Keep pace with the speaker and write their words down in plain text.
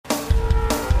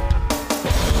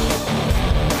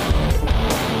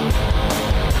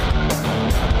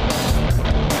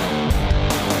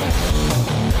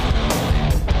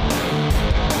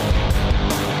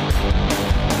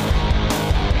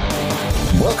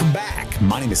Welcome back.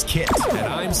 My name is Kit. And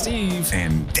I'm Steve.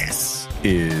 And this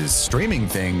is Streaming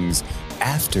Things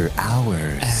After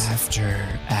Hours.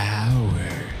 After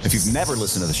Hours. If you've never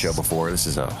listened to the show before, this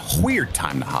is a weird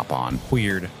time to hop on.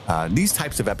 Weird. These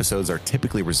types of episodes are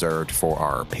typically reserved for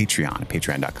our Patreon,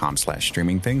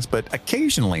 patreon.com/streamingthings. But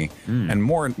occasionally, and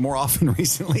more often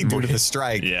recently due to the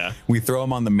strike, we throw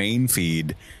them on the main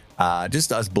feed.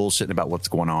 Just us bullshitting about what's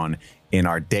going on in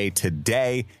our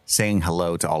day-to-day, saying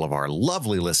hello to all of our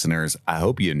lovely listeners. I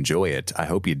hope you enjoy it. I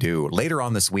hope you do. Later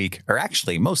on this week, or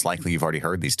actually, most likely you've already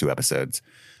heard these two episodes.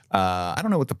 I don't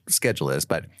know what the schedule is,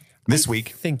 but this week.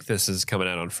 I think this is coming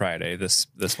out on Friday, this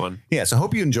one. Yeah, so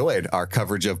hope you enjoyed our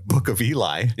coverage of Book of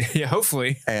Eli. Yeah,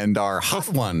 hopefully. And our Hot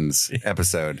Ones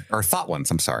episode, or Thought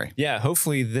Ones, I'm sorry. Yeah,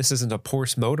 hopefully this isn't a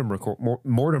post-mortem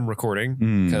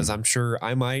recording, because I'm sure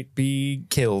I might be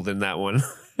killed in that one.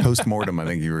 Post-mortem, I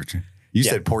think you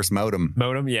said post-mortem.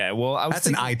 Modem, yeah. Well, That's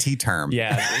an IT term.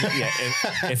 Yeah.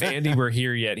 If Andy were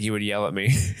here yet, he would yell at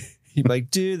me. He'd be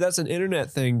like, dude, that's an internet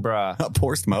thing, brah. A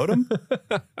Porsche-modem?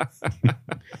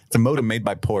 It's a modem made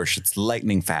by Porsche. It's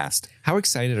lightning fast. How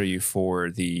excited are you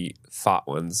for the Thought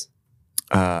Ones?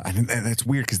 I think that's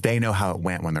weird because they know how it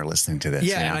went when they're listening to this.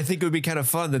 Yeah, and I think it would be kind of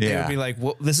fun that they would be like,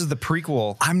 well, this is the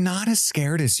prequel. I'm not as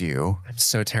scared as you. I'm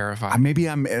so terrified. Maybe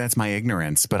that's my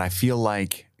ignorance, but I feel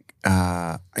like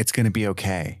it's going to be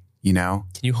okay. You know?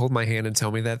 Can you hold my hand and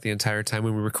tell me that the entire time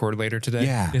when we record later today?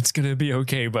 Yeah. It's going to be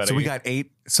okay, buddy. So we got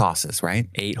 8 sauces, right?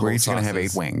 8 whole We're each going to have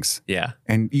sauces. 8 wings. Yeah.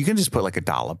 And you can just put like a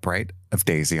dollop, right, of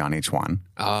Daisy on each one.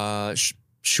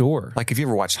 Sure. Like if you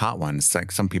ever watched Hot Ones,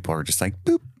 like some people are just like,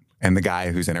 boop. And the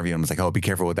guy who's interviewing him was like, oh, be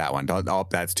careful with that one. Oh,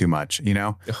 that's too much, you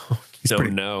know? He's pretty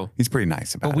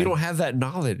nice about it. But we don't have that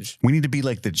knowledge. We need to be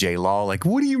like the J-Law. Like,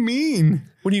 what do you mean?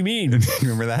 What do you mean?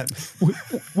 Remember that?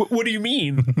 What do you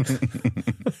mean?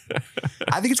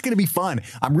 I think it's going to be fun.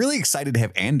 I'm really excited to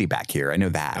have Andy back here. I know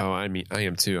that. Oh, I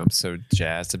am too. I'm so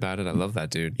jazzed about it. I love that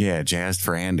dude. Yeah, jazzed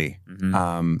for Andy.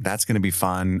 Mm-hmm. That's going to be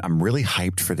fun. I'm really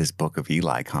hyped for this Book of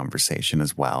Eli conversation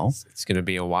as well. It's going to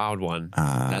be a wild one.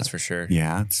 That's for sure.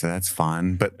 Yeah, so that's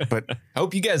fun. But I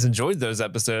hope you guys enjoyed those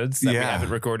episodes that we haven't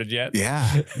recorded yet.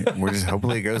 Yeah, we're just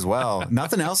hopefully it goes well.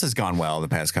 Nothing else has gone well the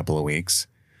past couple of weeks.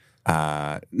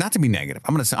 Not to be negative.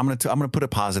 I'm gonna put a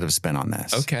positive spin on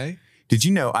this. Okay. Did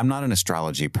you know I'm not an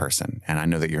astrology person, and I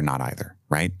know that you're not either,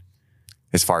 right?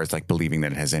 As far as like believing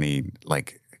that it has any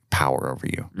like power over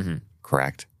you,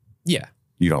 correct? Yeah.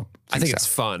 You don't. I think it's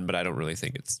fun, but I don't really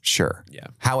think it's sure. Yeah.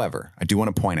 However, I do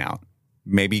want to point out,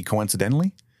 maybe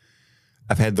coincidentally,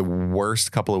 I've had the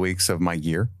worst couple of weeks of my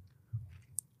year.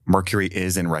 Mercury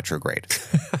is in retrograde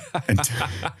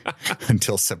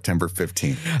until September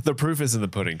 15th. The proof is in the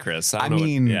pudding, Chris.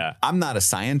 I'm not a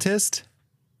scientist,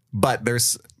 but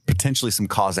there's potentially some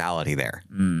causality there.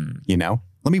 You know?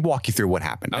 Let me walk you through what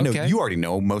happened. I know you already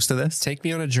know most of this. Take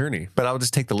me on a journey. But I'll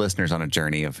just take the listeners on a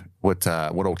journey of what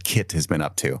old Kit has been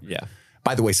up to. Yeah.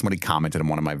 By the way, somebody commented on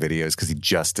one of my videos because he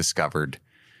just discovered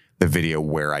the video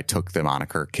where I took the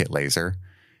moniker Kit Laser.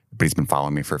 But he's been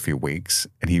following me for a few weeks.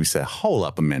 And he said, hold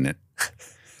up a minute.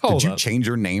 Did you change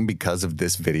your name because of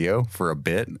this video for a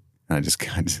bit? And I just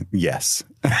kind of, yes.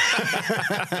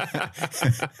 I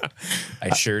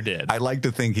sure did. I like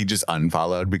to think he just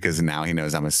unfollowed because now he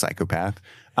knows I'm a psychopath.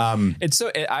 I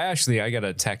got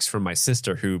a text from my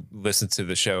sister who listens to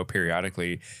the show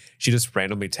periodically. She just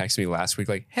randomly texted me last week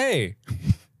like, hey,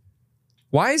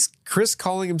 why is Chris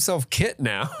calling himself Kit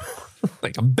now?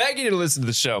 Like, I'm begging you to listen to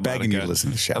the show, Monica. Begging you to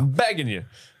listen to the show. I'm begging you.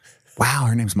 Wow,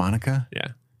 her name's Monica? Yeah.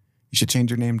 You should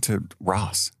change your name to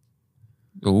Ross.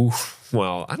 Ooh,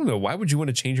 well, I don't know. Why would you want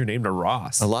to change your name to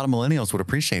Ross? A lot of millennials would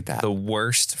appreciate that. The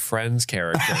worst Friends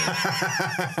character.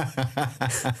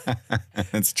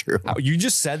 That's true. Oh, you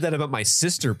just said that about my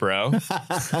sister, bro.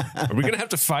 Are we going to have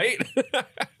to fight?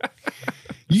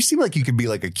 You seem like you could be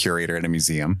like a curator at a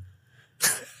museum.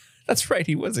 That's right.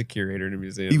 He was a curator in a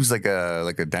museum. He was like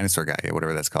a dinosaur guy,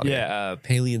 whatever that's called. Yeah,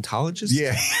 paleontologist.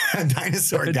 Yeah,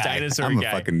 dinosaur guy. I'm a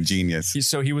fucking genius.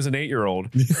 So he was an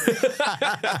 8-year-old.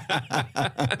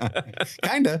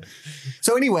 Kinda.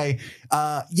 So anyway,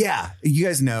 you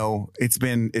guys know it's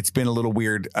been a little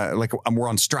weird. We're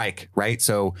on strike, right?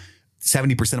 So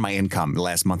 70% of my income the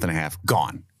last month and a half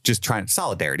gone. Just trying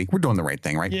solidarity. We're doing the right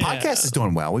thing, right? Yeah. Podcast is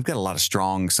doing well. We've got a lot of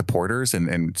strong supporters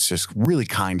and just really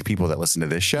kind people that listen to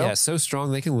this show. Yeah, so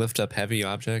strong they can lift up heavy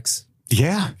objects.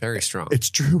 Yeah. Very strong.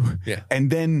 It's true. Yeah. And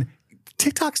then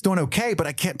TikTok's doing okay, but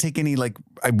I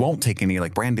won't take any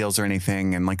brand deals or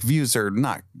anything. And views are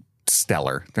not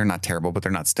stellar. They're not terrible, but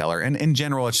they're not stellar. And in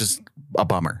general, it's just a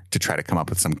bummer to try to come up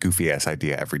with some goofy ass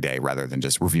idea every day rather than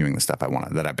just reviewing the stuff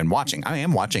that I've been watching. I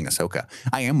am watching Ahsoka.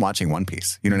 I am watching One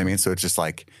Piece. You know what I mean? So it's just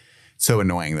like so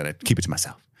annoying that I keep it to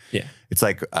myself. Yeah. It's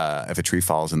like if a tree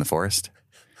falls in the forest,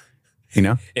 you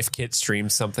know? If Kit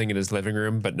streams something in his living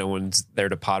room, but no one's there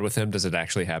to pod with him, does it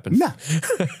actually happen? No.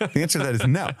 The answer to that is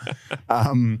no.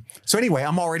 So anyway,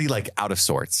 I'm already like out of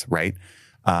sorts, right?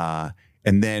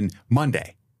 And then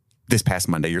this past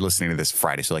Monday, you're listening to this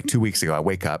Friday. So like 2 weeks ago, I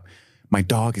wake up, my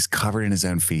dog is covered in his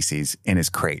own feces in his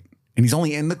crate. And he's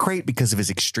only in the crate because of his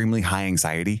extremely high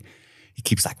anxiety. He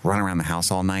keeps like running around the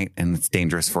house all night, and it's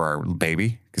dangerous for our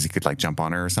baby because he could like jump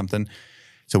on her or something.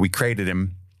 So we crated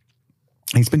him.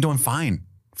 He's been doing fine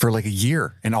for like a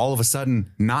year, and all of a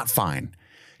sudden not fine.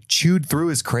 Chewed through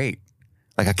his crate.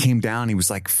 Like I came down, he was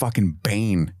like fucking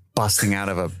Bane busting out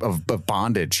of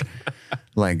bondage.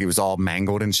 Like it was all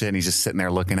mangled and shit, and he's just sitting there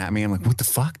looking at me. I'm like, what the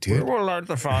fuck, dude? We will light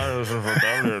the fires of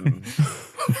rebellion.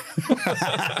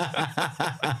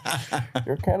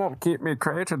 You cannot keep me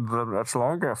crated much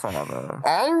longer, father.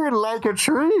 I would like a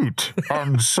treat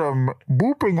and some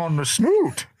booping on the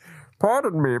snoot.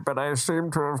 Pardon me, but I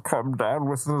seem to have come down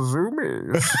with the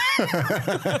zoomies.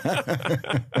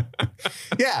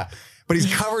 Yeah, but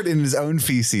he's covered in his own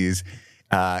feces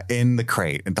in the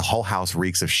crate, and the whole house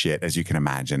reeks of shit, as you can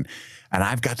imagine. And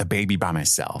I've got the baby by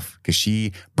myself because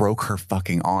she broke her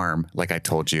fucking arm, like I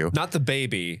told you. Not the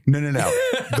baby. No.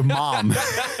 The mom.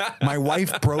 My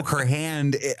wife broke her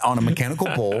hand on a mechanical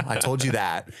bull. I told you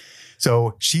that.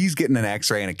 So she's getting an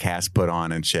x-ray and a cast put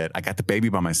on and shit. I got the baby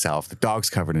by myself. The dog's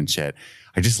covered in shit.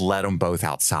 I just let them both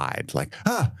outside. Like,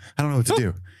 I don't know what to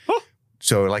do.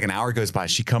 So like an hour goes by.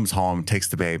 She comes home, takes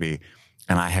the baby,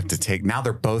 and I have to now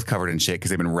they're both covered in shit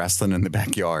because they've been wrestling in the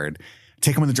backyard.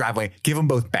 Take them in the driveway, give them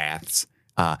both baths.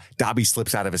 Dobby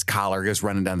slips out of his collar, goes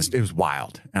running down the street. It was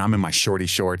wild. And I'm in my shorty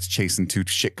shorts chasing two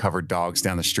shit-covered dogs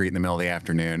down the street in the middle of the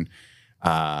afternoon.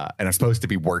 And I'm supposed to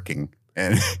be working.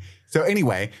 And so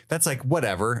anyway, that's like,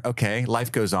 whatever. Okay,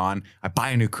 life goes on. I buy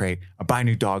a new crate. I buy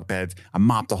new dog beds. I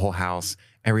mop the whole house.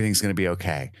 Everything's going to be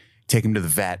okay. Take him to the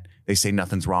vet. They say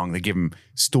nothing's wrong. They give him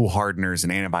stool hardeners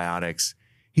and antibiotics.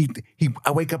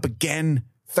 I wake up again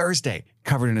Thursday,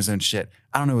 covered in his own shit.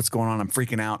 I don't know what's going on. I'm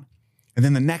freaking out. And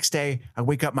then the next day, I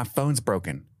wake up, my phone's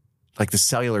broken. Like the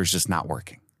cellular's just not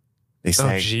working. They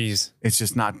say, it's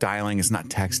just not dialing. It's not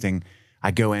texting.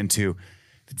 I go into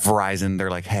Verizon. They're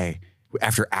like, hey,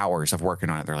 after hours of working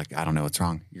on it, they're like, I don't know what's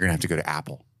wrong. You're going to have to go to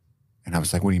Apple. And I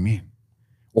was like, what do you mean?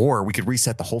 Or we could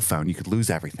reset the whole phone. You could lose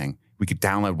everything. We could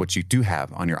download what you do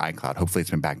have on your iCloud. Hopefully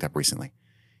it's been backed up recently.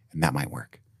 And that might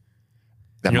work.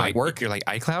 That might work. You're like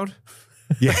iCloud?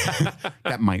 Yeah,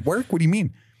 that might work. What do you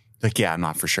mean? Like, yeah, I'm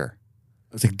not for sure.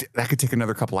 I was like, that could take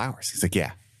another couple hours. He's like,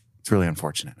 yeah, it's really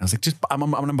unfortunate. I was like, I'm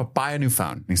going to buy a new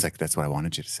phone. And he's like, that's what I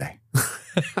wanted you to say.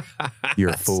 You're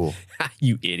a fool.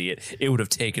 You idiot. It would have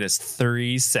taken us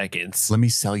 3 seconds. Let me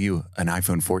sell you an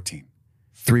iPhone 14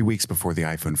 3 weeks before the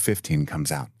iPhone 15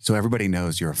 comes out. So everybody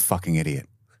knows you're a fucking idiot.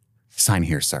 Sign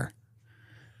here, sir.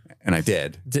 And I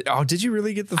did. Did you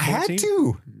really get the 14? I had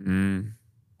to.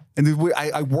 And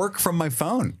I work from my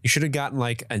phone. You should have gotten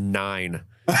like a 9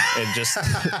 and just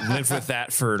lived with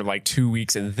that for like 2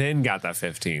 weeks and then got that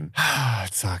 15.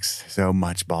 It sucks so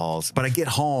much balls. But I get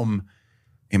home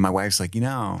and my wife's like,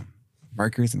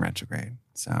 Mercury's in retrograde.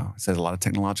 So it says a lot of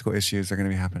technological issues are going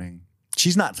to be happening.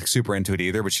 She's not like super into it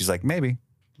either, but she's like, maybe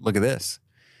look at this.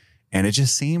 And it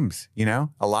just seems, a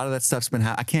lot of that stuff's been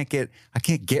I can't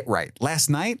get right. Last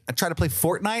night, I tried to play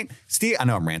Fortnite. Steve, I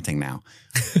know I'm ranting now.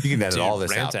 You can edit all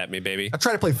this rant out. At me, baby. I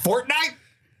tried to play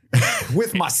Fortnite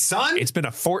with my son. It's been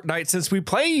a fortnight since we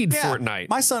played Fortnite.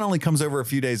 My son only comes over a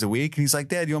few days a week. And he's like,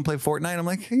 Dad, you want to play Fortnite? I'm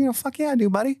like, fuck yeah, I do,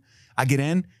 buddy. I get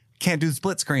in, can't do the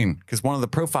split screen because one of the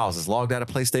profiles is logged out of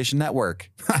PlayStation Network.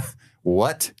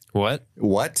 What? What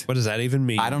does that even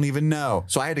mean? I don't even know.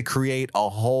 So I had to create a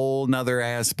whole nother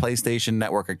ass PlayStation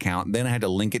Network account. Then I had to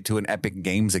link it to an Epic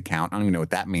Games account. I don't even know what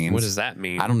that means. What does that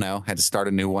mean? I don't know. Had to start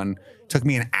a new one. Took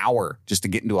me an hour just to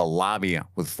get into a lobby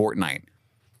with Fortnite.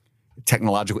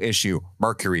 Technological issue.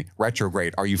 Mercury.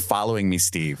 Retrograde. Are you following me,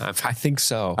 Steve? I think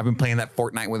so. I've been playing that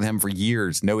Fortnite with him for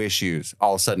years. No issues.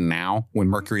 All of a sudden now, when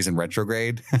Mercury's in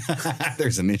retrograde,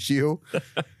 there's an issue.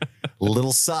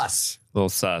 Little sus.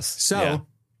 So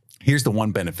here's the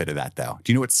one benefit of that, though.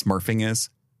 Do you know what smurfing is?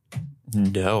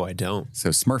 No, I don't. So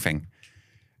smurfing,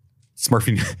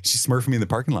 she's smurfing me in the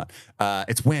parking lot.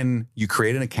 It's when you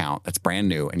create an account that's brand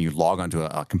new and you log onto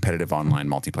a competitive online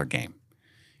multiplayer game.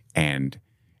 And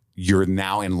you're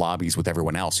now in lobbies with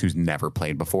everyone else who's never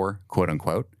played before, quote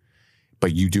unquote.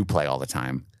 But you do play all the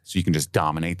time. So you can just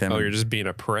dominate them. Oh, you're just being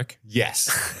a prick?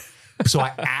 Yes. So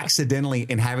I accidentally,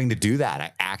 in having to do that,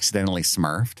 I accidentally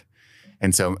smurfed.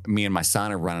 And so me and my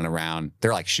son are running around.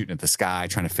 They're like shooting at the sky,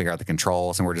 trying to figure out the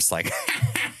controls. And we're just like,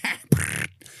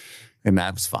 and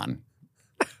that was fun.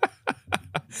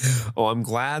 Well, I'm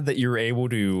glad that you're able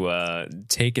to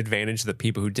take advantage of the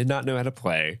people who did not know how to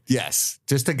play. Yes.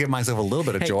 Just to give myself a little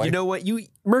bit of joy. You know what?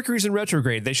 Mercury's in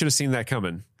retrograde. They should have seen that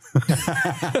coming.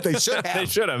 They should have. They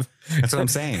should have. That's what I'm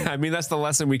saying. I mean, that's the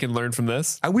lesson we can learn from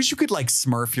this. I wish you could like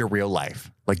smurf your real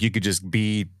life. Like you could just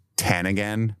be 10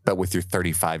 again, but with your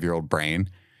 35-year-old brain.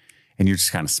 And you're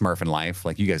just kind of smurfing life.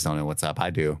 Like you guys don't know what's up. I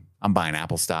do. I'm buying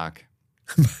Apple stock.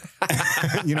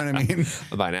 You know what I mean?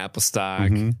 I'm buying Apple stock.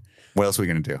 Mm-hmm. What else are we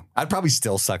going to do? I'd probably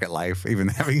still suck at life, even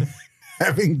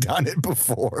having done it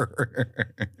before.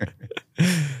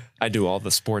 I do all the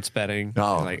sports betting.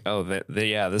 Oh, like,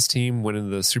 this team went into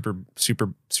the super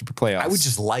playoffs. I would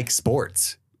just like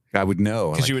sports. I would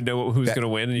know. Because you would know who's going to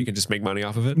win and you can just make money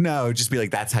off of it? No, it'd just be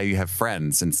like, that's how you have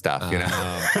friends and stuff, you know?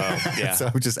 Yeah. So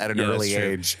just at an early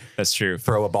age. That's true.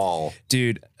 Throw a ball.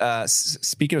 Dude,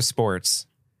 speaking of sports.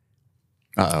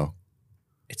 Uh-oh.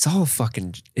 It's all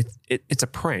fucking, it's a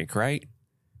prank, right?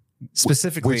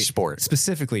 Specifically. Which sport?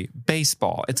 Specifically,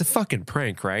 baseball. It's a fucking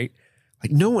prank, right?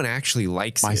 Like, no one actually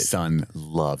likes it. My son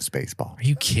loves baseball. Are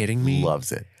you kidding me?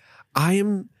 Loves it.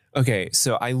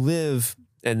 So I live,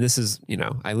 and this is,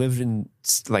 I live in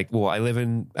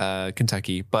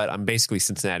Kentucky, but I'm basically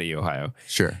Cincinnati, Ohio.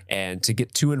 Sure. And to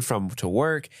get to and from to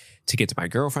work, to get to my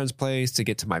girlfriend's place, to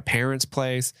get to my parents'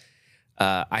 place,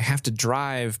 I have to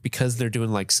drive because they're doing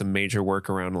like some major work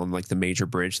around on like the major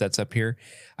bridge that's up here.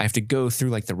 I have to go through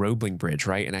like the Roebling Bridge,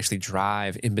 right? And actually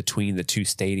drive in between the two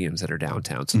stadiums that are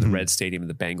downtown. So the Red Stadium and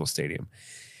the Bengal Stadium.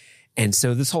 And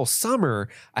so this whole summer,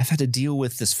 I've had to deal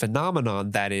with this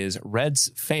phenomenon that is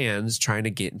Reds fans trying to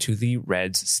get into the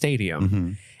Reds Stadium.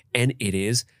 Mm-hmm. And it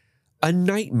is a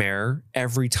nightmare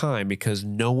every time because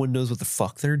no one knows what the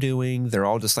fuck they're doing. They're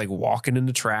all just like walking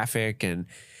into traffic and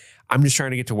I'm just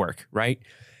trying to get to work, right?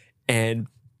 And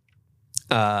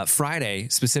Friday,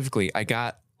 specifically, I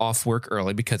got off work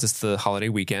early because it's the holiday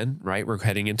weekend, right? We're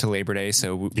heading into Labor Day,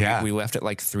 so we left at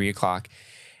like 3 o'clock.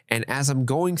 And as I'm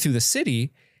going through the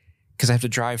city, because I have to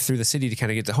drive through the city to kind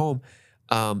of get to home,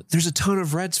 there's a ton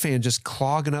of Reds fans just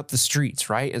clogging up the streets,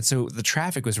 right? And so the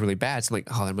traffic was really bad. So I'm like,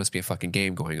 oh, there must be a fucking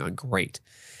game going on. Great.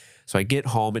 So I get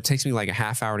home. It takes me like a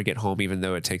half hour to get home, even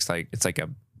though it's like a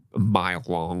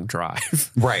mile-long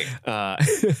drive. Right.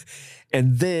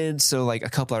 And then, so like a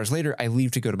couple hours later, I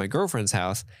leave to go to my girlfriend's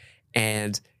house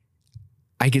and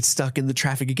I get stuck in the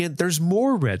traffic again. There's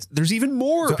more Reds. There's even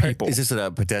more people. Is this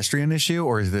a pedestrian issue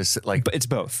or is this like... But it's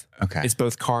both. Okay. It's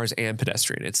both cars and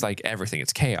pedestrian. It's like everything.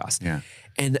 It's chaos. Yeah.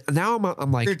 And now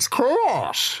I'm like... It's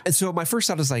chaos. And so my first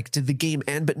thought is like, did the game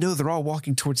end? But no, they're all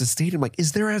walking towards the stadium. Like,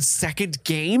 is there a second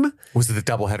game? Was it the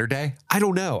doubleheader day? I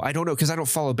don't know because I don't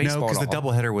follow baseball at all. No, because the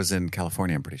doubleheader was in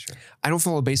California, I'm pretty sure. I don't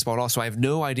follow baseball at all, so I have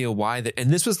no idea why that... And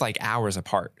this was like hours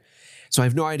apart. So I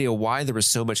have no idea why there was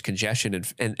so much congestion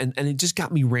and it just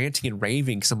got me ranting and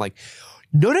raving because I'm like,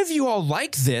 none of you all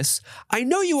like this. I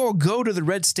know you all go to the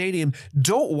Red Stadium,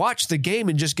 don't watch the game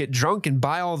and just get drunk and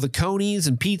buy all the conies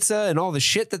and pizza and all the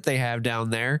shit that they have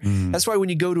down there. That's why when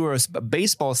you go to a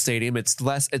baseball stadium,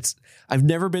 I've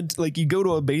never been to, like, you go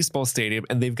to a baseball stadium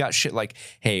and they've got shit like,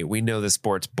 hey, we know this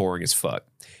sport's boring as fuck.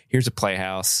 Here's a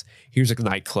playhouse. Here's a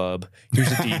nightclub. Here's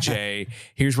a DJ.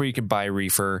 Here's where you can buy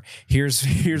reefer.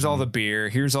 Here's all the beer.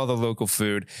 Here's all the local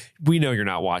food. We know you're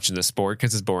not watching this sport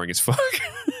because it's boring as fuck.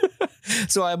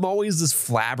 So I'm always just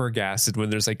flabbergasted when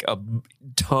there's like a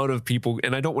ton of people,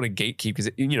 and I don't want to gatekeep because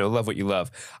love what you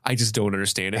love. I just don't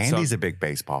understand it. Andy's a big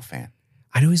baseball fan.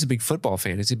 I know he's a big football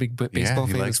fan. Is he a big baseball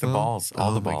fan? He likes as well? The balls.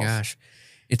 All the balls. Oh my gosh,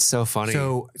 it's so funny.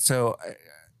 So.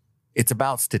 It's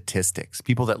about statistics.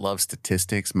 People that love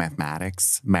statistics,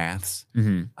 maths,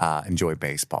 enjoy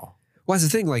baseball. Well, that's the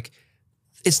thing. Like,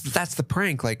 that's the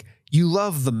prank. Like, you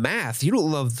love the math. You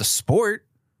don't love the sport,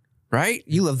 right?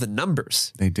 You love the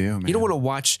numbers. They do, man. You don't want to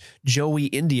watch Joey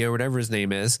India, or whatever his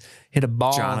name is, hit a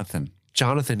ball. Jonathan.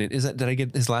 Did I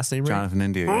get his last name right? Jonathan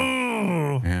India.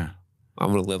 Yeah.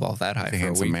 I'm going to live off that high for a week.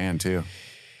 Handsome man, too.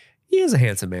 He is a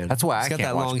handsome man. That's why He's got can't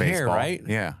that watch long baseball. hair, right?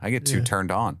 Yeah. I get too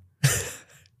turned on.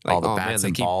 Like, all the bats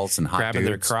and balls and hot grabbing dudes.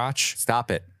 their crotch.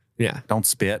 Stop it. Yeah. Don't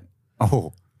spit.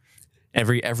 Oh.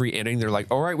 Every inning, they're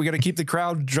like, all right, we got to keep the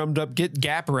crowd drummed up. Get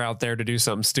Gapper out there to do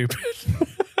something stupid.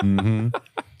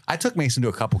 I took Mason to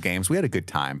a couple games. We had a good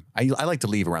time. I like to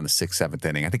leave around the 6th, 7th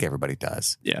inning. I think everybody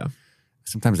does. Yeah.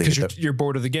 Sometimes they you're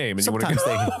bored of the game. And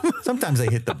sometimes they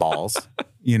hit the balls.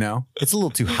 It's a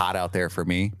little too hot out there for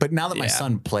me. But now that my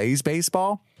son plays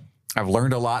baseball, I've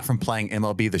learned a lot from playing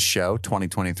MLB The Show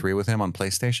 2023 with him on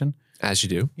PlayStation. As you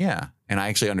do. Yeah. And I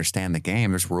actually understand the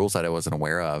game. There's rules that I wasn't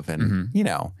aware of. And, you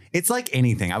know, it's like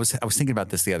anything. I was thinking about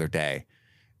this the other day.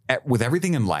 With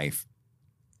everything in life,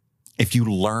 if you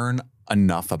learn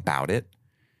enough about it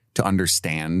to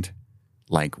understand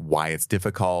like why it's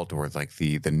difficult or like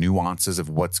the nuances of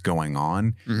what's going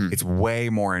on, it's way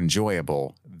more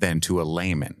enjoyable than to a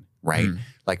layman, right?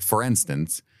 Like, for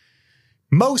instance,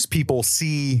 most people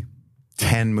see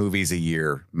 10 movies a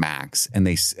year max, and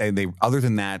they other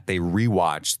than that, they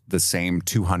rewatch the same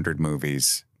 200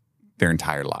 movies their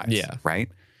entire lives. Yeah. Right?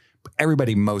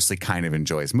 Everybody mostly kind of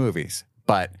enjoys movies,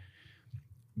 but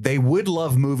they would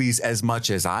love movies as much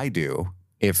as I do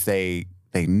if they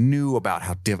knew about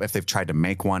if they've tried to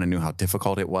make one and knew how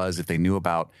difficult it was, if they knew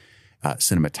about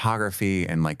cinematography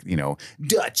and like, you know,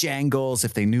 Dutch angles,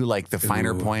 if they knew like the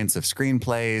finer points of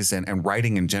screenplays and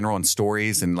writing in general and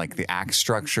stories and like the act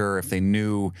structure, if they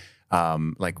knew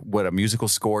like what a musical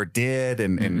score did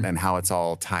and how it's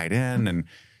all tied in and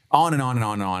on and on and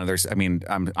on and on.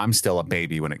 I'm still a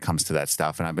baby when it comes to that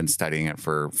stuff, and I've been studying it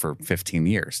for 15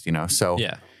 years, you know? So,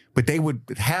 yeah. But they would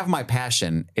have my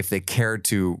passion if they cared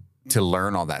to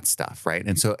learn all that stuff, right?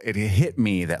 And so it hit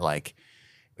me that like,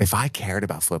 if I cared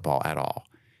about football at all,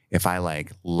 if I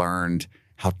like learned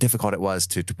how difficult it was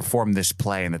to perform this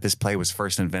play and that this play was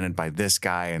first invented by this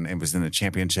guy and it was in the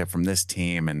championship from this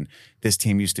team and this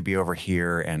team used to be over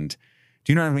here. And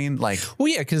do you know what I mean? Like, well,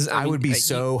 yeah, because I would be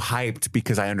so hyped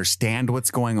because I understand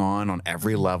what's going on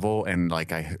every level. And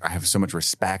like, I have so much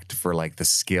respect for like the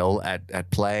skill at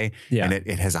play. Yeah. And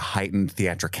it has a heightened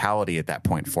theatricality at that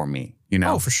point for me, you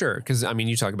know? Oh, for sure. Because I mean,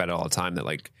 you talk about it all the time that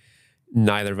like,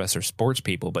 neither of us are sports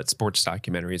people, but sports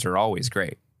documentaries are always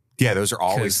great. Yeah, those are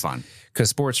always fun. Because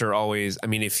sports are always, I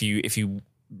mean, if you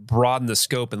broaden the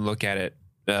scope and look at it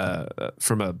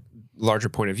from a larger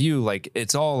point of view, like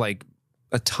it's all like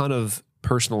a ton of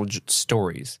personal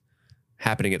stories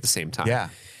happening at the same time. Yeah.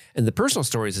 And the personal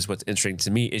stories is what's interesting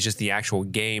to me. Is just the actual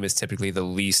game is typically the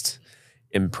least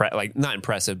not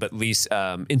impressive, but least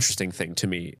interesting thing to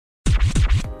me.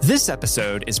 This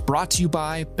episode is brought to you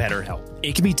by BetterHelp.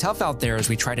 It can be tough out there as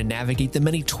we try to navigate the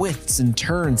many twists and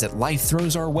turns that life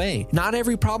throws our way. Not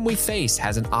every problem we face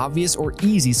has an obvious or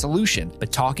easy solution,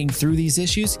 but talking through these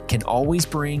issues can always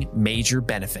bring major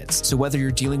benefits. So whether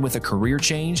you're dealing with a career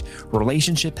change,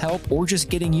 relationship help, or just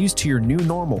getting used to your new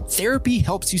normal, therapy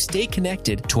helps you stay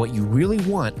connected to what you really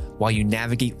want while you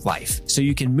navigate life, so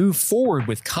you can move forward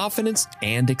with confidence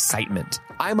and excitement.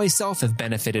 I myself have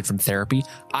benefited from therapy.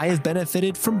 I have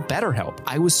benefited from BetterHelp.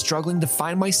 I was struggling to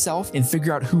find myself and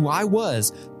figure out who I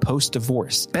was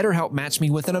post-divorce. BetterHelp matched me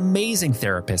with an amazing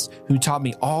therapist who taught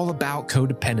me all about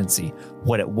codependency,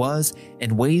 what it was,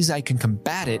 and ways I can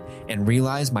combat it and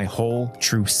realize my whole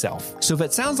true self. So if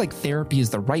it sounds like therapy is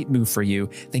the right move for you,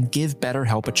 then give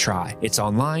BetterHelp a try. It's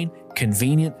online,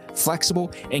 convenient,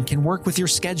 flexible, and can work with your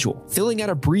schedule. Filling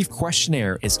out a brief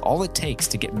questionnaire is all it takes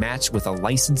to get matched with a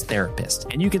licensed therapist,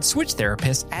 and you can switch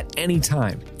therapists at any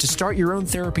time. To start your own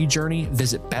therapy journey,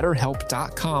 visit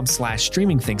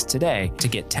betterhelp.com/streamingthings today to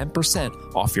get 10%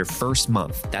 off your first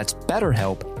month. That's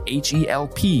BetterHelp,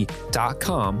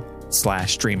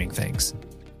 HELP.com/streamingthings.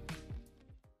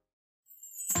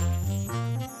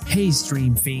 Hey,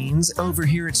 Stream Fiends. Over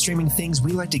here at Streaming Things,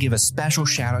 we like to give a special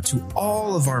shout out to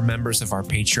all of our members of our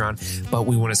Patreon, but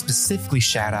we want to specifically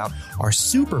shout out our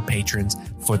super patrons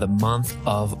for the month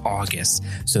of August.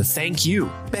 So thank you,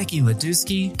 Becky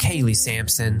Ladusky, Kaylee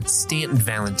Sampson, Stanton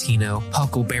Valentino,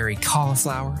 Huckleberry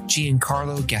Cauliflower,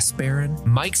 Giancarlo Gasparin,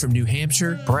 Mike from New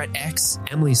Hampshire, Brett X,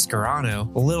 Emily Scarano,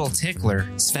 Little Tickler,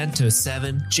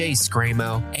 Svento7, Jay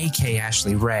Scramo, AK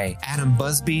Ashley Ray, Adam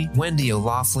Busby, Wendy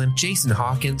O'Laughlin, Jason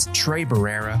Hawkins, Trey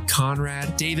Barrera,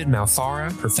 Conrad, David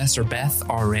Malfara, Professor Beth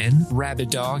RN,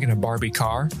 Rabbit Dog and a Barbie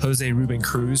Car, Jose Ruben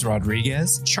Cruz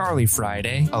Rodriguez, Charlie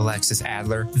Friday, Alexis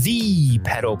Adler, The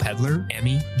Pedal Peddler,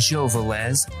 Emmy, Joe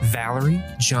Velez, Valerie,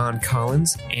 John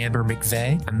Collins, Amber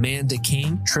McVeigh, Amanda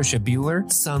King, Trisha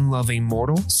Bueller, Sun Loving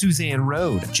Mortal, Suzanne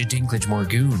Rode, Jadinklage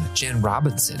Morgoon, Jen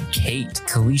Robinson, Kate,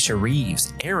 Kalisha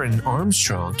Reeves, Aaron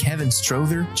Armstrong, Kevin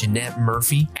Strother, Jeanette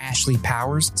Murphy, Ashley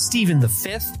Powers, Stephen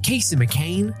V, Casey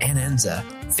McCain, and Enza.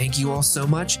 Thank you all so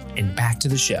much, and back to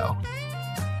the show.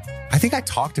 I think I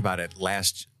talked about it a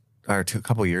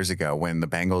couple of years ago when the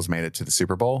Bengals made it to the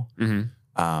Super Bowl,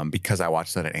 because I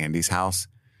watched that at Andy's house.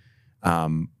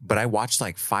 But I watched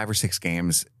like 5 or 6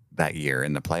 games that year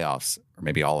in the playoffs, or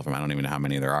maybe all of them. I don't even know how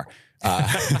many there are.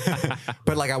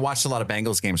 But like I watched a lot of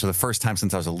Bengals games for the first time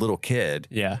since I was a little kid.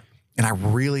 Yeah. And I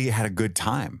really had a good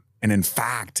time. And in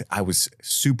fact, I was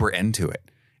super into it.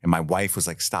 And my wife was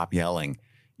like, stop yelling.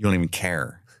 You don't even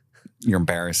care. you're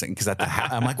embarrassing because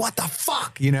I'm like, what the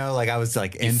fuck? You know, like I was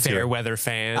like into fair weather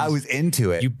fan. I was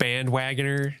into it. You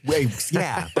bandwagoner.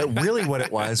 Yeah. But really what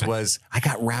it was I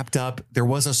got wrapped up. There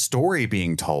was a story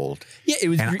being told. Yeah, it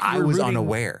was. And I was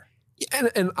unaware.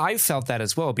 And I felt that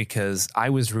as well because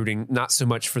I was rooting not so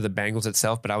much for the Bengals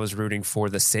itself, but I was rooting for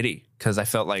the city because I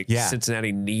felt like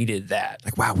Cincinnati needed that.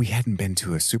 Like, wow, we hadn't been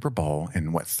to a Super Bowl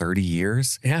in 30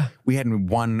 years? Yeah. We hadn't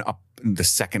won the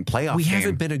second playoff We game.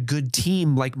 haven't been a good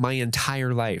team like my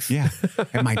entire life. Yeah.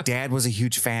 And my dad was a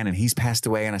huge fan and he's passed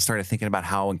away. And I started thinking about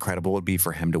how incredible it would be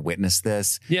for him to witness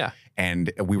this. Yeah.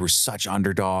 And we were such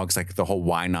underdogs, like the whole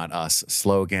why not us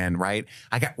slogan, right?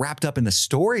 I got wrapped up in the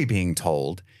story being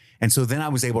told. And so then I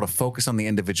was able to focus on the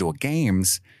individual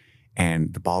games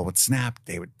and the ball would snap,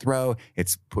 they would throw.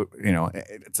 It's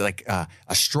like a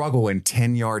struggle in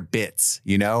 10-yard bits,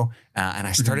 you know? And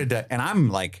I started to, and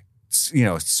I'm like,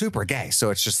 super gay.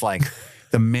 So it's just like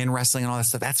the men wrestling and all that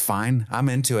stuff. That's fine. I'm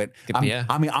into it.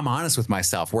 I'm honest with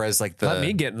myself. Whereas like let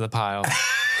me get in the pile.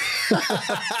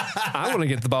 I want to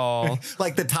get the ball.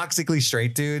 Like the toxically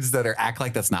straight dudes that act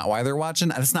like that's not why they're watching.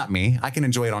 That's not me. I can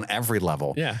enjoy it on every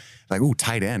level. Yeah. Like, ooh,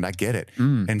 tight end. I get it.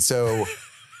 And so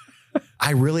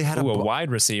I really had a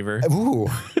wide receiver. Ooh.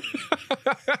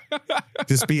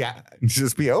 just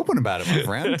be open about it, my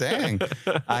friend. Dang.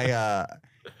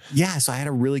 So I had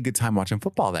a really good time watching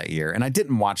football that year. And I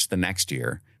didn't watch the next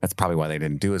year. That's probably why they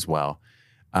didn't do as well.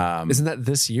 Isn't that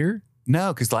this year?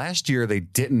 No, because last year they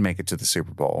didn't make it to the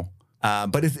Super Bowl.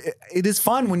 But it is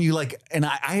fun when you like, and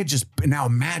I had just, now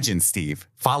imagine, Steve,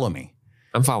 follow me.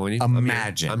 I'm following you.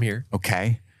 Imagine. I'm here.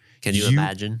 Okay. Can you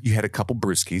imagine? You had a couple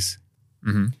brewskis.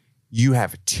 Mm-hmm. You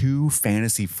have 2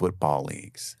 fantasy football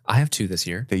leagues. I have 2 this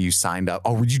year. That you signed up.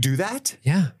 Oh, would you do that?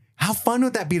 Yeah. How fun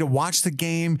would that be to watch the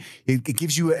game? It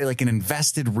gives you like an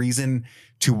invested reason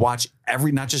to watch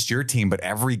not just your team, but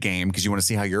every game because you want to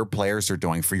see how your players are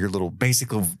doing for your little basic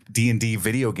D&D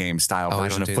video game style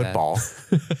version of football.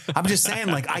 I'm just saying,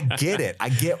 like, I get it.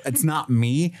 It's not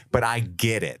me, but I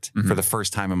get it for the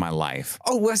first time in my life.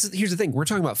 Oh, Wes, here's the thing. We're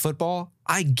talking about football.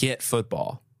 I get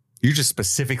football. You just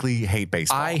specifically hate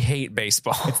baseball. I hate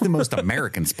baseball. It's the most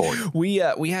American sport. We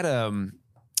had a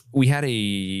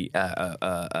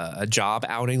job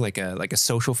outing, like a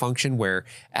social function where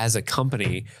as a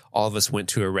company, all of us went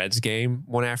to a Reds game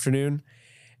one afternoon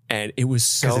and it was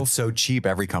it's so cheap.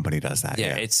 Every company does that.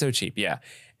 Yeah. It's so cheap. Yeah.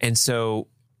 And so,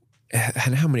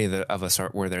 and how many of us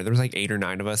were there? There was like 8 or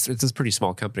 9 of us. It's a pretty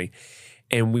small company.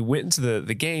 And we went into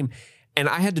the game and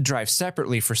I had to drive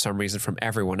separately for some reason from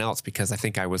everyone else because I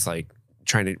think I was like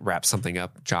trying to wrap something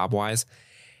up job wise.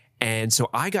 And so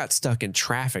I got stuck in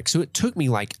traffic. So it took me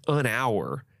like an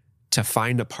hour to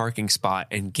find a parking spot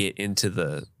and get into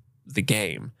the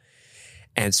game.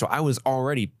 And so I was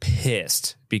already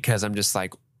pissed because I'm just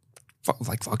like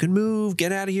fucking move,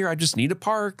 get out of here. I just need a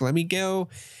park. Let me go.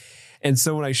 And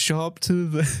so when I show up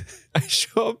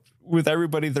with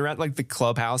everybody, they're at like the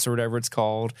clubhouse or whatever it's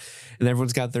called. And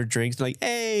everyone's got their drinks. They're like,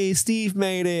 hey, Steve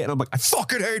made it. And I'm like, I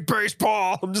fucking hate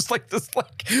baseball. I'm just like this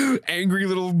like angry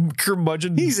little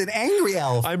curmudgeon. He's an angry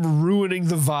elf. I'm ruining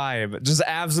the vibe. Just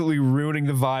absolutely ruining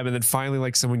the vibe. And then finally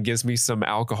like someone gives me some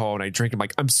alcohol and I drink. I'm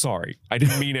like, I'm sorry. I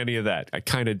didn't mean any of that. I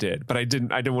kind of did, but I didn't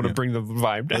want to bring the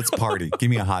vibe down. Let's party. Give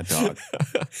me a hot dog.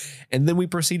 And then we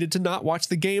proceeded to not watch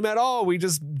the game at all. We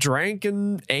just drank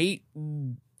and ate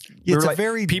and it's like,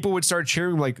 people would start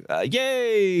cheering like,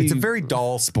 yay. It's a very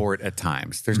dull sport at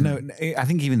times. There's I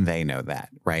think even they know that,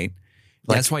 right?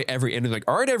 Like, that's why every ending like,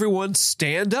 all right, everyone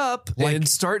stand up and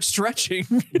start stretching.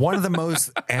 One of the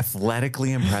most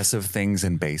athletically impressive things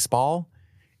in baseball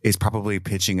is probably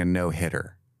pitching a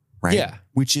no-hitter, right? Yeah.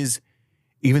 Which is,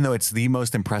 even though it's the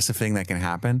most impressive thing that can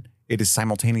happen, it is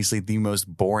simultaneously the most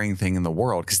boring thing in the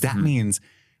world because that means...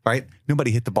 Right?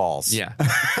 Nobody hit the balls. Yeah.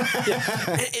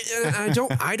 I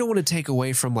don't want to take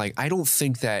away from like, I don't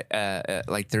think that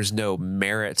like there's no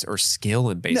merit or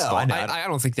skill in baseball. No, I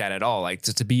don't think that at all. Like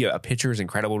to be a pitcher is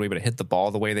incredible to be able to hit the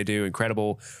ball the way they do.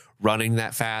 Incredible running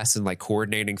that fast and like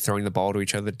coordinating, throwing the ball to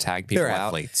each other to tag people They're out.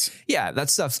 Athletes. Yeah,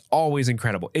 that stuff's always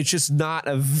incredible. It's just not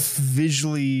a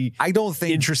visually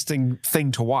interesting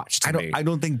thing to watch to me. I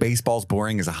don't think baseball's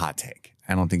boring is a hot take.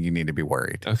 I don't think you need to be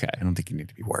worried. Okay. I don't think you need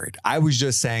to be worried. I was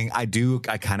just saying, I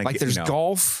kind of like there's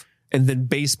golf and then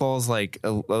baseball's like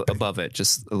above it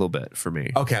just a little bit for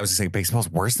me. Okay. I was just saying baseball's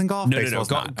worse than golf. No.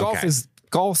 Golf is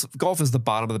the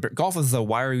bottom of the golf is the,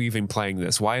 why are we even playing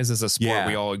this? Why is this a sport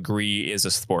we all agree is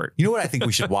a sport? You know what I think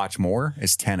we should watch more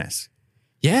is tennis.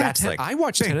 Yeah. That's I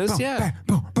watch tennis. Boom, yeah. Bang,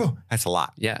 boom, boom. That's a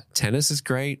lot. Yeah. Tennis is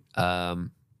great.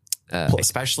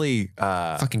 Especially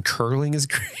fucking curling is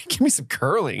great. Give me some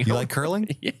curling. You like curling?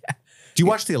 Yeah. Do you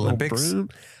watch the Olympics?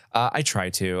 I try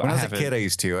to. When I was a kid, I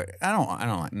used to. I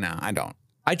don't.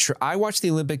 I watch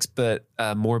the Olympics, but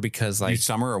more because like you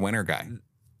summer or winter guy.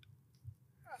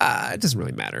 It doesn't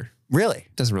really matter. Really,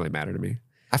 it doesn't really matter to me.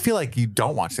 I feel like you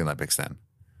don't watch the Olympics then.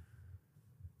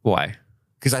 Why?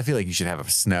 Because I feel like you should have a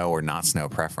snow or not snow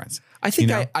preference. I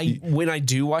think when I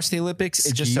do watch the Olympics,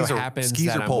 it just so happens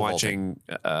that I'm watching.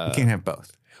 You can't have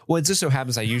both. Well, it just so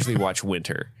happens I usually watch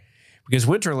winter. Because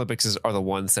Winter Olympics are the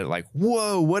ones that are like,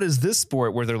 whoa, what is this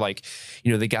sport? Where they're like,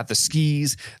 they got the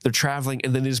skis, they're traveling,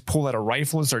 and then they just pull out a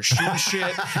rifle and start shooting shit,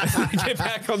 and then they get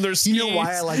back on their skis. You know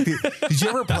why I like Did you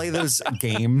ever play those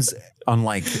games on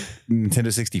like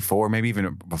Nintendo 64, maybe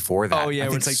even before that? Oh, yeah. I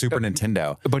think it's like Super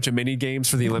Nintendo. A bunch of mini games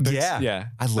for the Olympics. Yeah.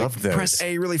 I loved those. Press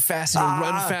A really fast and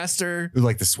run faster.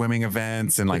 Like the swimming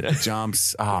events and like the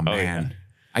jumps. Oh, man. Yeah.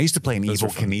 I used to play an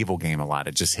Evel Knievel game a lot.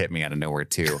 It just hit me out of nowhere,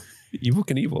 too. Evel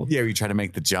Knievel. Yeah, you try to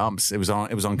make the jumps. It was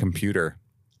on computer.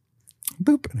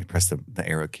 Boop, and I pressed the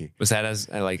arrow key. Was that as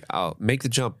make the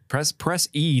jump? Press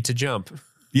E to jump.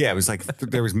 Yeah, it was like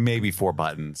there was maybe 4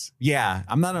 buttons. Yeah,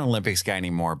 I'm not an Olympics guy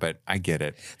anymore, but I get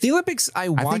it. The Olympics, I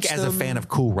think as a fan of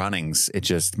cool runnings, it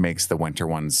just makes the winter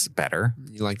ones better.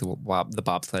 You like the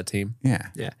bobsled team? Yeah,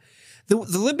 yeah. The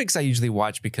Olympics I usually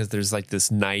watch because there's like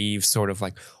this naive sort of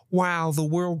like, wow, the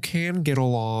world can get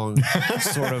along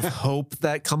sort of hope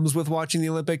that comes with watching the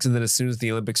Olympics. And then as soon as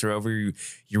the Olympics are over, you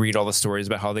read all the stories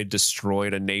about how they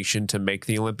destroyed a nation to make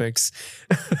the Olympics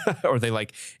or they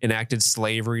like enacted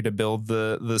slavery to build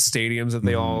the stadiums that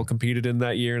they all competed in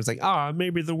that year. It's like,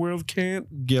 maybe the world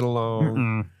can't get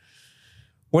along.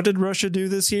 What did Russia do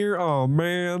this year? Oh,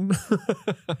 man.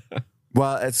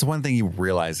 Well, it's one thing you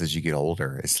realize as you get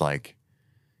older. It's like,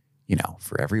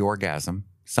 for every orgasm,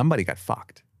 somebody got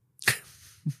fucked.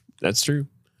 That's true.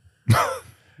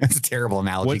 That's a terrible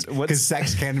analogy because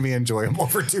sex can be enjoyable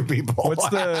for 2 people. What's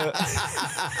the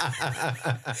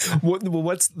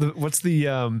what's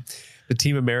the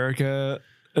Team America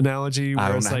analogy? Where I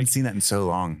haven't seen that in so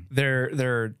long.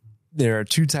 There are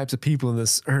 2 types of people in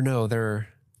this. Or no, there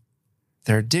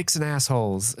are dicks and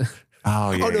assholes.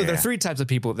 Oh yeah. Oh no, there are 3 types of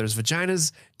people. There's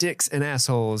vaginas, dicks, and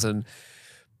assholes, and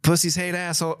pussies hate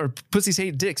pussies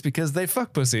hate dicks because they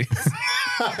fuck pussy.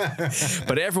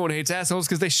 But everyone hates assholes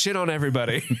because they shit on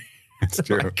everybody. It's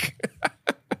true.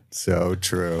 So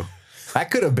true. That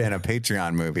could have been a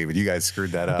Patreon movie, but you guys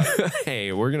screwed that up.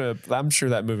 Hey, I'm sure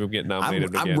that movie will get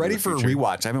nominated. I'm ready for a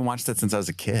rewatch. I haven't watched that since I was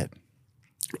a kid.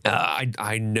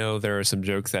 I know there are some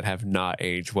jokes that have not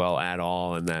aged well at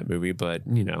all in that movie, but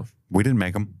we didn't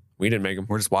make them. We didn't make them.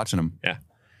 We're just watching them. Yeah.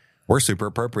 We're super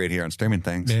appropriate here on Streaming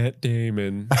Things. Matt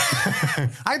Damon.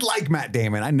 I like Matt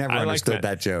Damon. I never understood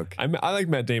that joke. I like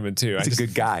Matt Damon too. He's a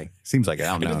good guy. Seems like it. I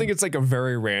don't know. I think it's like a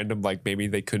very random, like maybe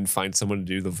they couldn't find someone to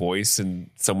do the voice and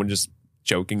someone just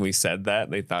jokingly said that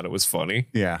and they thought it was funny.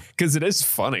 Yeah. Because it is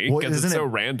funny because it's so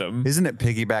random. Isn't it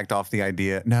piggybacked off the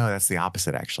idea? No, that's the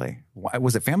opposite actually.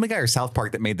 Was it Family Guy or South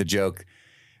Park that made the joke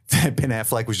that Ben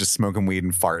Affleck was just smoking weed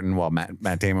and farting while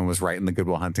Matt Damon was writing the Good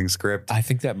Will Hunting script? I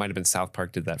think that might have been South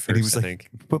Park did that first. And he was like,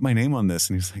 put my name on this.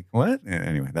 And he was like, what? And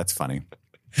anyway, that's funny.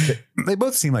 They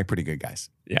both seem like pretty good guys.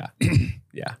 Yeah.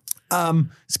 Yeah.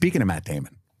 Speaking of Matt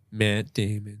Damon.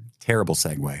 Terrible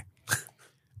segue.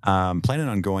 Planning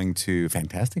on going to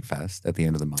Fantastic Fest at the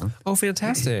end of the month. Oh,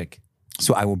 fantastic.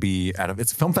 So I will be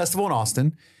it's a film festival in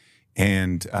Austin.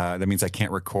 And that means I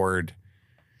can't record.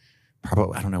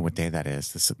 Probably, I don't know what day that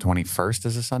is. The 21st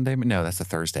is a Sunday? No, that's a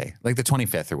Thursday. Like the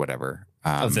 25th or whatever.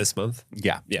 Of this month?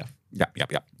 Yeah. Yeah.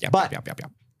 But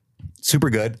super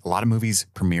good. A lot of movies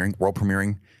world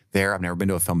premiering there. I've never been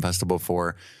to a film festival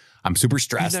before. I'm super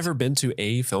stressed. You've never been to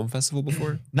a film festival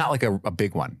before? Not like a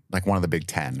big one, like one of the big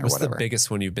 10 or What's whatever. What's the biggest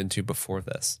one you've been to before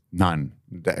this? None.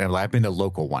 I've been to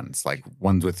local ones, like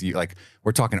ones with you. Like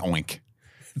we're talking Oink.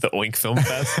 The Oink Film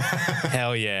Fest?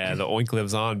 Hell yeah. The Oink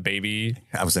lives on, baby.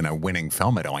 I was in a winning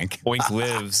film at Oink. Oink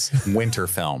lives. Winter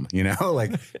film,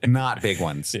 like not big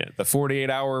ones. Yeah, the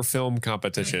 48-hour film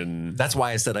competition. That's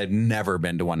why I said I'd never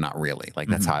been to one, not really. Like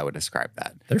that's how I would describe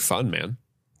that. They're fun, man.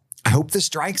 I hope the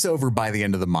strike's over by the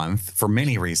end of the month for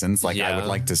many reasons. Like I would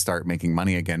like to start making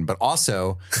money again, but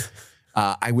also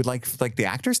I would like the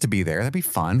actors to be there. That'd be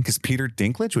fun because Peter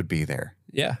Dinklage would be there.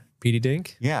 Yeah. Petey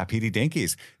Dink? Yeah, Petey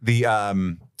Dinkies.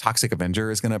 The Toxic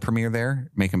Avenger is going to premiere there,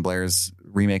 Macon Blair's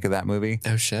remake of that movie.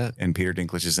 Oh, shit. And Peter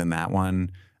Dinklage is in that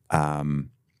one.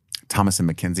 Thomas and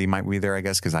McKenzie might be there, I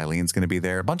guess, because Eileen's going to be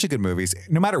there. A bunch of good movies.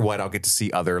 No matter what, I'll get to see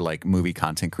other like movie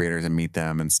content creators and meet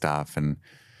them and stuff. And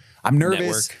I'm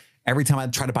nervous. Every time I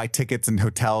try to buy tickets and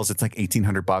hotels, it's like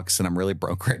 $1,800 and I'm really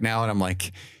broke right now. And I'm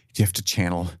like, you have to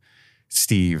channel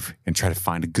Steve and try to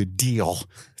find a good deal.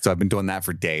 So I've been doing that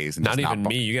for days. And not even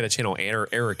me. You got to channel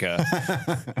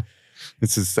Erica.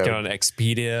 This is so. Get on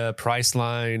Expedia,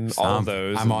 Priceline, all of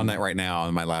those. I'm on that right now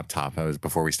on my laptop.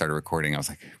 Before we started recording, I was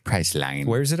like, Priceline.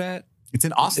 Where's it at? It's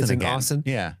in Austin. It's again. in Austin?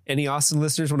 Yeah. Any Austin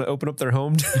listeners want to open up their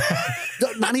home?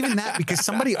 Not even that, because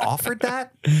somebody offered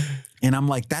that. And I'm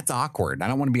like, that's awkward. I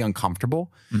don't want to be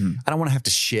uncomfortable. Mm-hmm. I don't want to have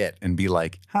to shit and be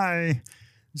like, hi,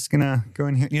 just going to go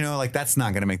in here. You know, like that's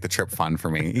not going to make the trip fun for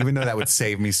me, even though that would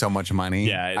save me so much money.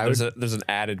 Yeah, there's an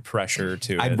added pressure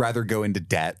to it. I'd rather go into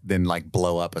debt than like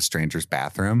blow up a stranger's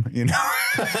bathroom, you know?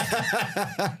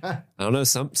 I don't know.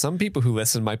 Some people who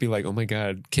listen might be like, oh my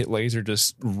God, Kit Laser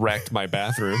just wrecked my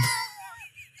bathroom.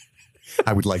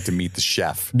 I would like to meet the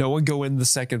chef. No one go in the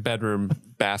second bathroom,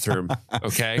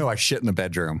 okay? No, I shit in the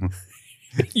bedroom.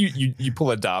 You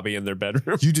pull a Dobby in their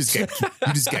bedroom. You just got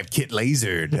Kit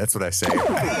Lasered. That's what I say.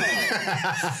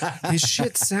 His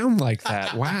shit sound like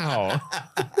that. Wow.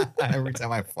 Every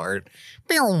time I fart.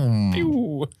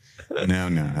 No,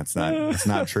 that's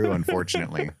not true,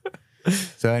 unfortunately.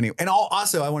 So anyway, and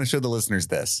also I want to show the listeners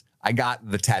this. I got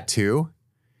the tattoo,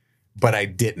 but I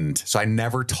didn't. So I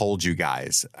never told you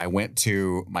guys. I went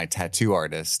to my tattoo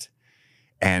artist,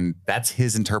 and that's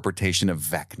his interpretation of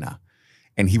Vecna.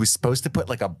 And he was supposed to put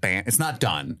like a band. It's not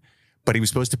done, but he was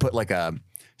supposed to put like a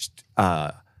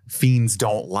Fiends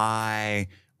Don't Lie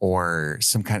or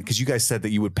some kind of, because you guys said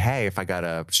that you would pay if I got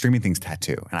a Streaming Things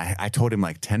tattoo. And I told him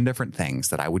like 10 different things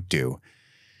that I would do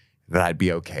that I'd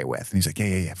be okay with. And he's like,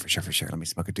 yeah, for sure. Let me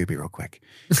smoke a doobie real quick.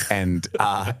 And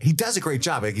he does a great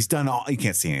job. Like he's done you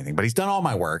can't see anything, but he's done all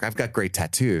my work. I've got great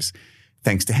tattoos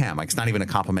thanks to him. Like it's not even a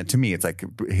compliment to me. It's like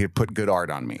he put good art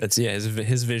on me. That's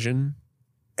his vision.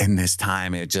 And this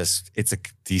time it's a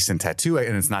decent tattoo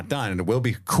and it's not done, and it will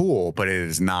be cool, but it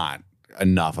is not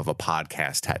enough of a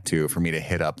podcast tattoo for me to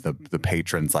hit up the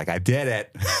patrons like I did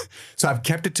it. So I've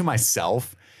kept it to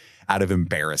myself out of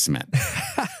embarrassment.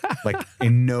 Like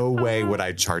in no way would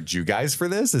I charge you guys for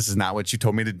this. This is not what you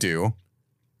told me to do.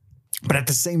 But at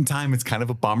the same time, it's kind of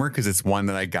a bummer because it's one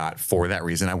that I got for that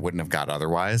reason I wouldn't have got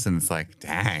otherwise. And it's like,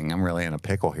 dang, I'm really in a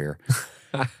pickle here.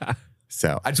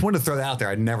 So I just wanted to throw that out there.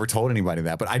 I'd never told anybody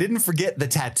that, but I didn't forget the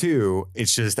tattoo.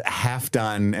 It's just half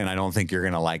done, and I don't think you're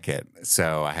going to like it.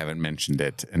 So I haven't mentioned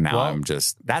it. And now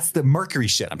that's the Mercury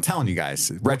shit. I'm telling you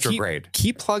guys, retrograde.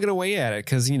 Keep plugging away at it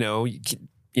because,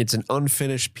 it's an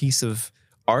unfinished piece of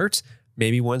art.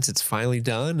 Maybe once it's finally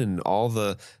done and all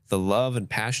the love and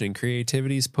passion and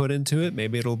creativity is put into it,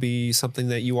 maybe it'll be something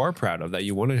that you are proud of, that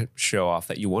you want to show off,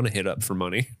 that you want to hit up for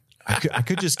money. I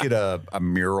could just get a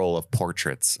mural of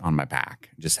portraits on my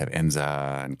back. Just have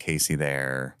Enza and Casey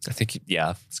there. I think,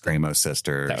 yeah. Screamo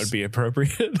sisters. That would be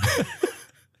appropriate.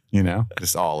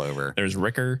 Just all over. There's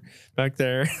Ricker back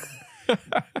there.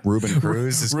 Ruben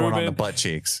Cruz is going on the butt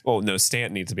cheeks. Oh, no,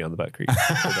 Stant needs to be on the butt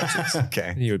cheeks.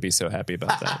 Okay. He would be so happy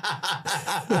about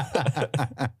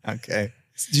that. Okay.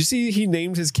 Did you see he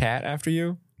named his cat after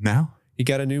you? No. He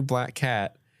got a new black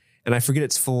cat. And I forget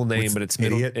its full name, but its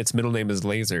middle name is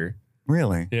Laser.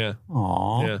 Really? Yeah.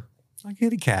 Aw. Yeah. A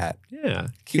kitty cat. Yeah.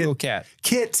 Cute little cat.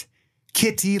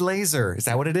 Kitty Laser. Is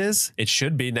that what it is? It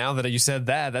should be. Now that you said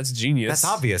that, that's genius. That's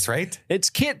obvious, right?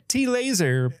 It's Kitty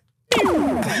Laser.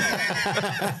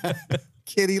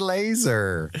 Kitty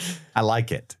Laser. I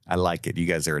like it. You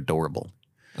guys are adorable.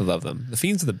 I love them. The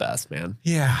Fiends are the best, man.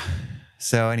 Yeah.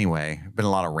 So anyway, been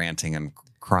a lot of ranting and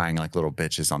crying like little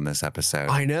bitches on this episode.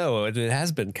 I know. It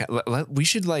has been. We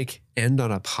should end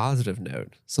on a positive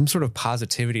note. Some sort of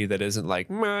positivity that isn't like,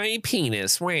 my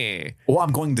penis. Wah. Well,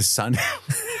 I'm going to sun.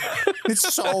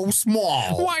 It's so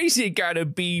small. Why is it got to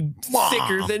be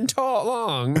thicker than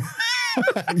long?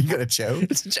 You got a choke?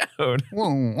 It's a choke.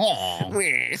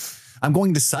 I'm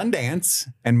going to Sundance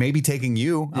and maybe taking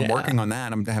you. I'm working on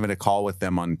that. I'm having a call with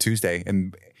them on Tuesday.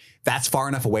 And that's far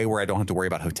enough away where I don't have to worry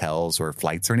about hotels or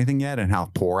flights or anything yet and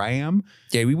how poor I am.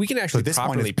 Yeah, we can actually this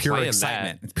properly point is pure plan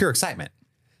excitement. that. It's pure excitement.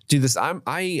 Dude,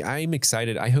 I'm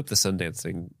excited. I hope the Sundance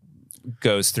thing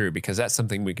goes through because that's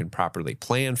something we can properly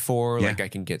plan for. Yeah. Like I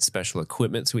can get special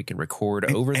equipment so we can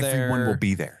record over there. Everyone will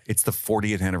be there. It's the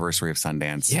 40th anniversary of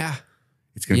Sundance. Yeah.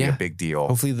 It's going to be a big deal.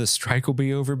 Hopefully the strike will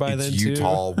be over by then too.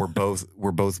 Utah.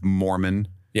 We're both Mormon.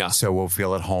 Yeah. So we'll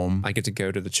feel at home. I get to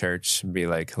go to the church and be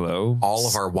like, hello. All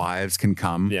of our wives can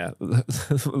come. Yeah.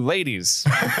 Ladies.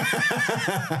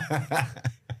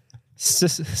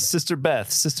 Sister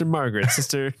Beth, Sister Margaret,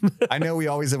 Sister. I know we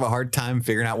always have a hard time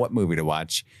figuring out what movie to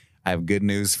watch. I have good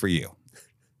news for you.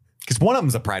 Because one of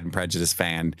them's a Pride and Prejudice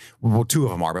fan. Well, two of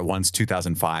them are, but one's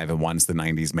 2005 and one's the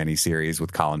 90s miniseries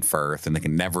with Colin Firth, and they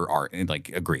can never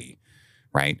agree,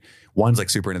 right? One's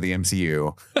like super into the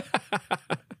MCU.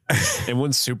 And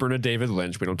one's super into David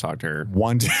Lynch. We don't talk to her.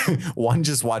 One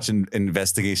just watching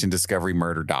investigation, discovery,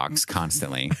 murder docs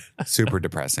constantly. Super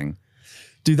depressing.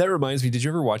 Dude, that reminds me. Did you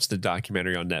ever watch the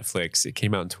documentary on Netflix? It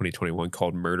came out in 2021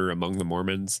 called Murder Among the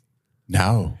Mormons.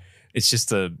 No. It's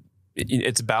just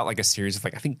it's about like a series of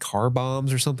like, I think car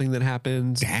bombs or something that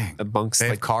happened. Dang. Amongst they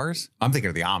have like cars? I'm thinking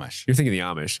of the Amish. You're thinking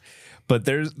of the Amish. But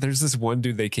there's this one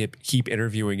dude they keep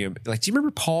interviewing him. Like, do you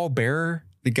remember Paul Bearer?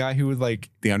 The guy who would like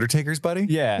the Undertaker's buddy?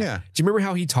 Yeah. Do you remember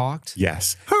how he talked?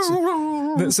 Yes.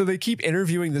 So they keep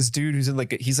interviewing this dude who's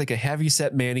he's like a heavy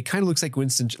set man. He kind of looks like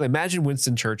imagine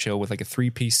Winston Churchill with like a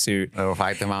 3-piece suit. Oh,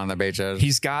 fight them on the beaches.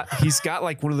 He's got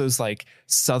like one of those like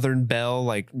Southern Belle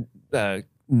like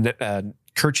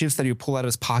kerchiefs that he would pull out of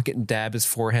his pocket and dab his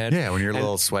forehead. Yeah, when you're a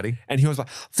little sweaty. And he was like,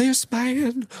 this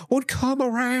man would come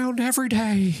around every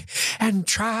day and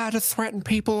try to threaten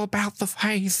people about the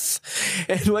faith.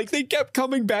 And like they kept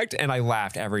coming back and I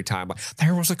laughed every time. Like,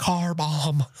 there was a car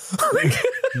bomb.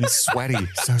 He's sweaty.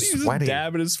 So sweaty.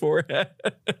 Dabbing his forehead.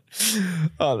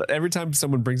 Every time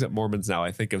someone brings up Mormons now,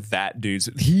 I think of that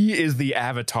dude. He is the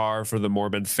avatar for the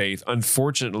Mormon faith,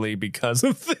 unfortunately, because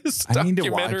of this documentary. I need to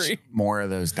watch more of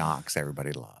those docs everybody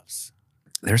loves.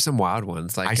 There's some wild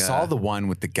ones. Like I saw the one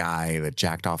with the guy that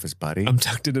jacked off his buddy.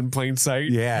 Abducted in Plain Sight.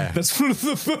 Yeah. That's one of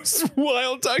the most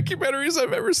wild documentaries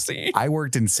I've ever seen. I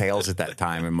worked in sales at that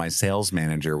time, and my sales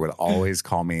manager would always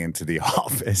call me into the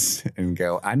office and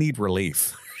go, I need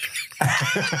relief.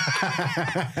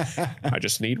 I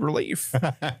just need relief.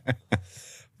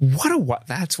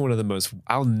 That's one of the most,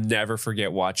 I'll never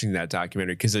forget watching that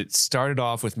documentary because it started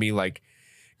off with me like,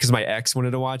 because my ex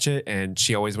wanted to watch it and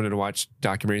she always wanted to watch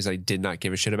documentaries I did not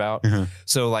give a shit about. Mm-hmm.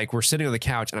 So like we're sitting on the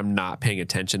couch and I'm not paying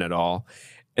attention at all.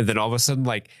 And then all of a sudden,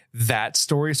 like that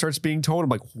story starts being told. I'm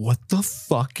like, what the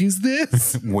fuck is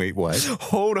this? Wait, what?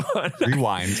 Hold on.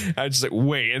 Rewind. I just like,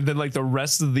 wait. And then like the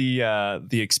rest of the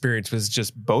experience was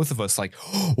just both of us like,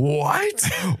 what?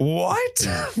 What?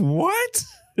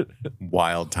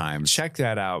 Wild times. Check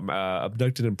that out.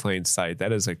 Abducted in Plain Sight.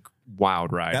 That is a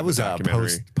wild ride. That was a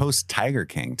post Tiger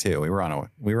King too. We were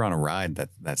on a ride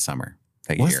that summer.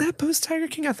 Was that post Tiger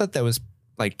King? I thought that was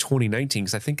like 2019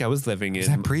 because I think I was living in. Was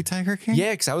that pre Tiger King?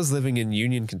 Yeah, because I was living in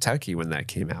Union, Kentucky when that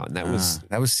came out, and that was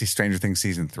Stranger Things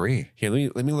season 3. Here,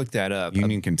 let me look that up.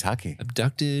 Union, Kentucky.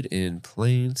 Abducted in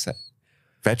Plain Sight.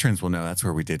 Veterans will know that's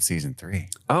where we did season 3.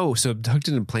 Oh, so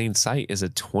Abducted in Plain Sight is a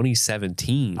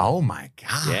 2017. Oh my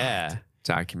god! Yeah,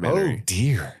 documentary. Oh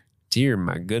dear,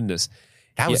 my goodness.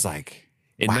 That was like.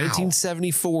 In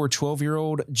 1974,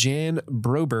 12-year-old Jan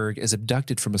Broberg is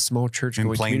abducted from a small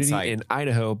church-going community in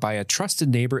Idaho by a trusted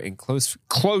neighbor and close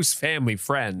family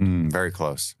friend. Very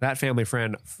close. That family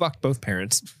friend fucked both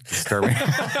parents.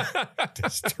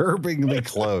 Disturbingly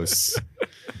close.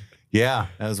 Yeah,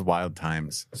 that was wild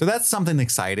times. So that's something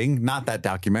exciting. Not that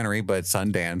documentary, but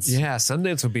Sundance. Yeah,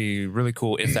 Sundance would be really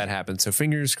cool if that happens. So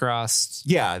fingers crossed.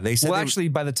 Yeah, they said. Well, actually,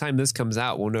 by the time this comes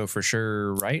out, we'll know for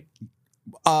sure, right?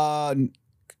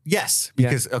 Yes,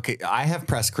 because I have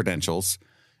press credentials,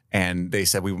 and they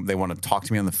said they want to talk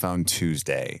to me on the phone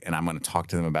Tuesday, and I'm going to talk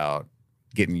to them about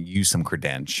getting you some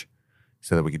credential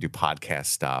so that we could do podcast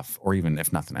stuff, or even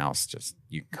if nothing else, just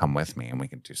you come with me and we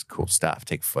can do some cool stuff,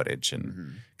 take footage,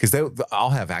 and because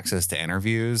I'll have access to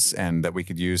interviews and that we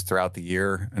could use throughout the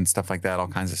year and stuff like that, all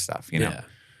kinds of stuff, you know.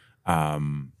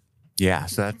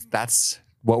 So that's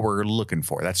what we're looking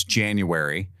for. That's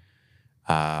January.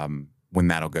 When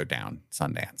that'll go down,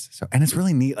 Sundance. So, and it's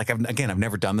really neat. Like I've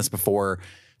never done this before.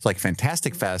 It's like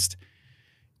Fantastic Fest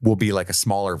will be like a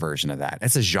smaller version of that.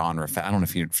 It's a genre. I don't know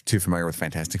if you're too familiar with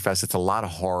Fantastic Fest. It's a lot of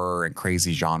horror and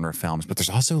crazy genre films, but there's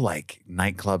also like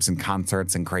nightclubs and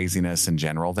concerts and craziness in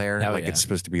general there. It's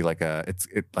supposed to be like it's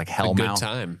like hell. A good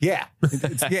time. Yeah.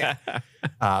 Yeah.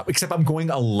 Except I'm going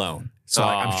alone. So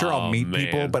like, I'm sure I'll meet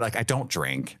people, but like I don't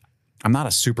drink. I'm not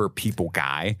a super people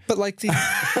guy. But like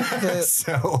I'm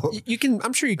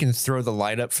sure you can throw the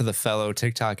light up for the fellow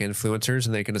TikTok influencers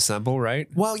and they can assemble, right?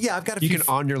 Well, yeah, I've got a few. You can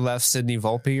on your left, Sydney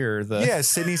Volpe or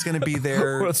Sydney's going to be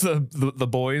there. Or the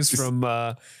boys from,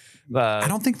 I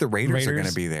don't think the Raiders are going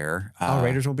to be there.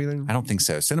 Raiders won't be there? I don't think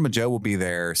so. Cinema Joe will be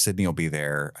there. Sydney will be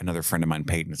there. Another friend of mine,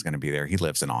 Peyton, is going to be there. He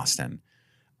lives in Austin.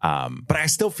 But I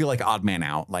still feel like odd man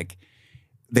out. Like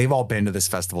they've all been to this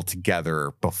festival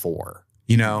together before.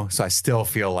 You know, so I still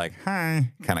feel like,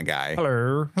 hi, kind of guy.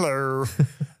 Hello.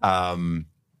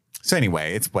 So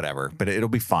anyway, it's whatever, but it'll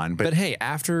be fun. But hey,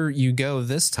 after you go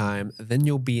this time, then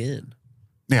you'll be in.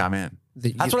 Yeah, I'm in.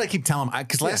 That's what I keep telling them.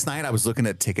 Because last night I was looking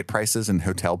at ticket prices and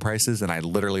hotel prices, and I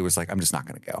literally was like, I'm just not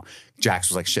going to go. Jax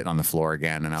was like shitting on the floor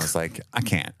again, and I was like, I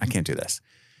can't do this.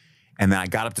 And then I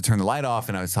got up to turn the light off,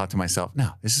 and I was thought to myself, no,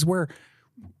 this is where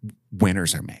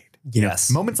winners are made. Yes.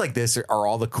 Moments like this are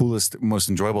all the coolest, most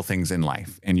enjoyable things in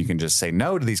life. And you can just say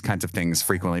no to these kinds of things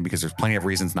frequently because there's plenty of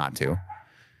reasons not to.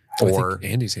 Or I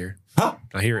think Andy's here. Huh?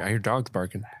 I hear dogs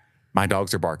barking. My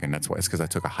dogs are barking. That's why. It's because I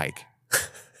took a hike.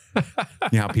 You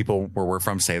know how people where we're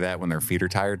from say that when their feet are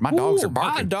tired? My dogs are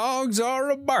barking. My dogs are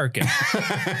a barking.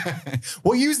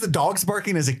 We'll use the dogs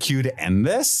barking as a cue to end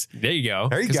this. There you go.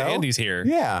 There you go. Andy's here.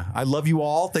 Yeah. I love you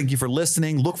all. Thank you for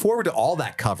listening. Look forward to all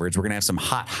that coverage. We're going to have some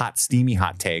hot, steamy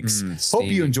hot takes. Hope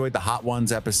you enjoyed the Hot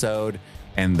Ones episode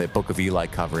and the Book of Eli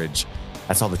coverage.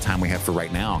 That's all the time we have for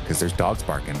right now because there's dogs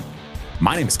barking.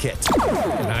 My name is Kit.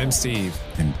 And I'm Steve.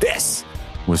 And this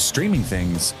was Streaming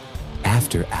Things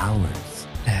After Hours.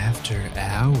 After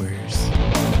Hours.